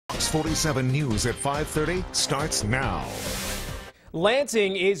47 News at 5:30 starts now.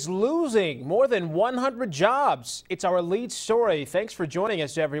 Lansing is losing more than 100 jobs. It's our lead story. Thanks for joining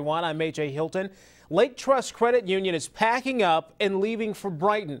us, everyone. I'm AJ Hilton. Lake Trust Credit Union is packing up and leaving for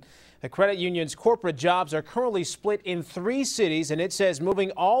Brighton. The credit union's corporate jobs are currently split in 3 cities, and it says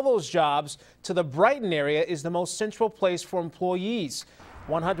moving all those jobs to the Brighton area is the most central place for employees.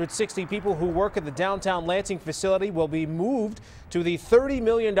 160 people who work at the downtown Lansing facility will be moved to the $30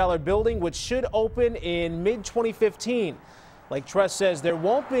 million building, which should open in mid-2015. Lake Trust says there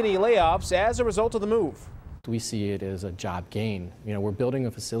won't be any layoffs as a result of the move. We see it as a job gain. We're building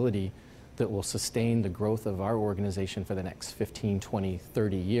a facility that will sustain the growth of our organization for the next 15, 20,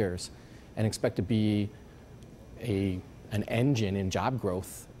 30 years and expect to be an engine in job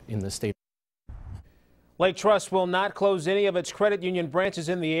growth in the state. Lake Trust will not close any of its credit union branches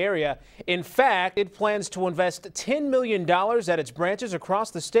in the area. In fact, it plans to invest $10 million at its branches across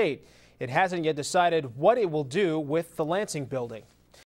the state. It hasn't yet decided what it will do with the Lansing building.